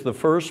is the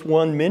first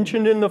one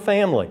mentioned in the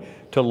family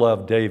to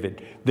love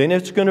David. Then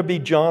it's going to be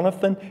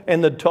Jonathan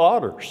and the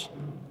daughters.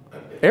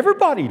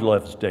 Everybody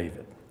loves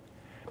David.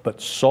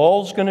 But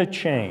Saul's going to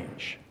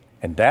change.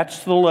 And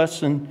that's the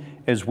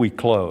lesson as we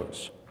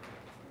close.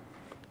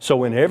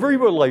 So in every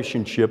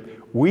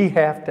relationship, we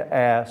have to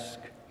ask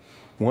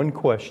one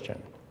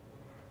question.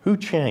 Who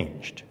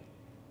changed?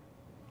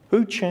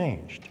 Who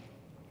changed?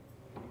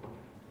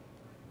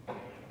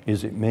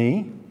 Is it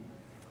me?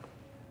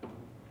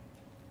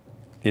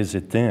 Is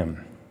it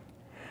them?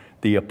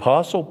 The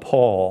Apostle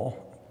Paul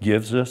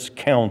gives us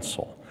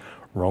counsel.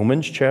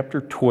 Romans chapter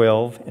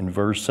 12 and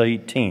verse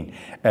 18.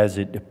 As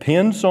it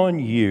depends on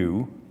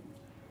you,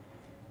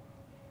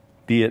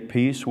 be at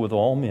peace with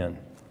all men.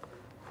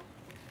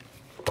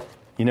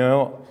 You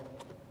know,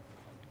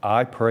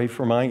 I pray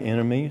for my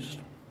enemies.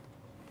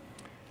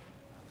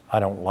 I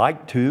don't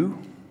like to.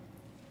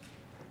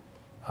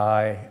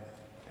 I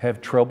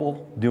have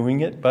trouble doing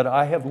it, but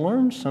I have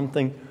learned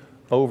something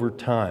over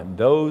time.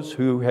 Those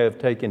who have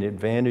taken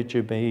advantage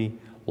of me,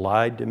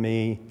 lied to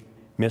me,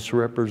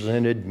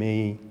 misrepresented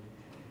me,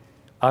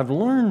 I've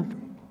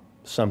learned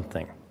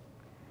something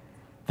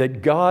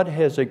that God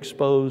has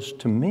exposed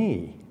to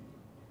me,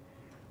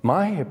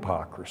 my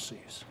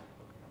hypocrisies,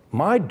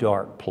 my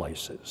dark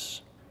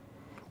places,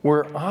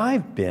 where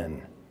I've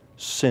been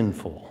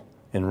sinful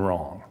and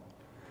wrong.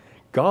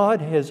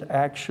 God has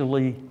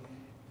actually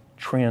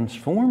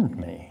transformed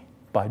me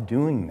by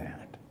doing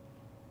that.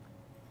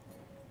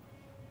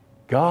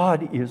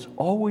 God is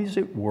always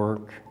at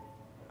work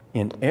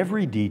in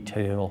every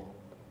detail.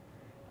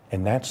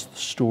 And that's the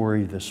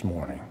story this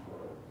morning.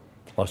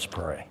 Let's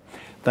pray.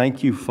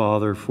 Thank you,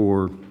 Father,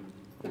 for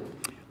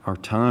our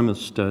time of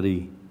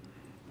study.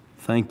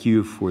 Thank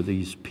you for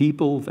these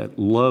people that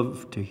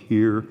love to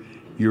hear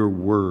your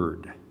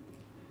word.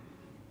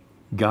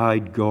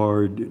 Guide,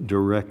 guard,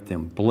 direct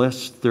them.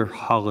 Bless their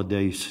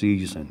holiday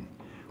season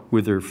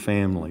with their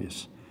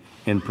families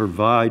and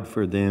provide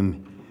for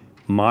them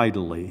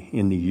mightily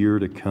in the year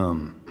to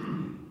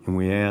come. And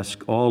we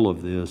ask all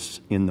of this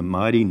in the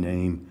mighty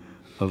name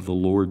of the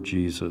Lord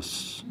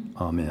Jesus.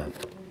 Amen.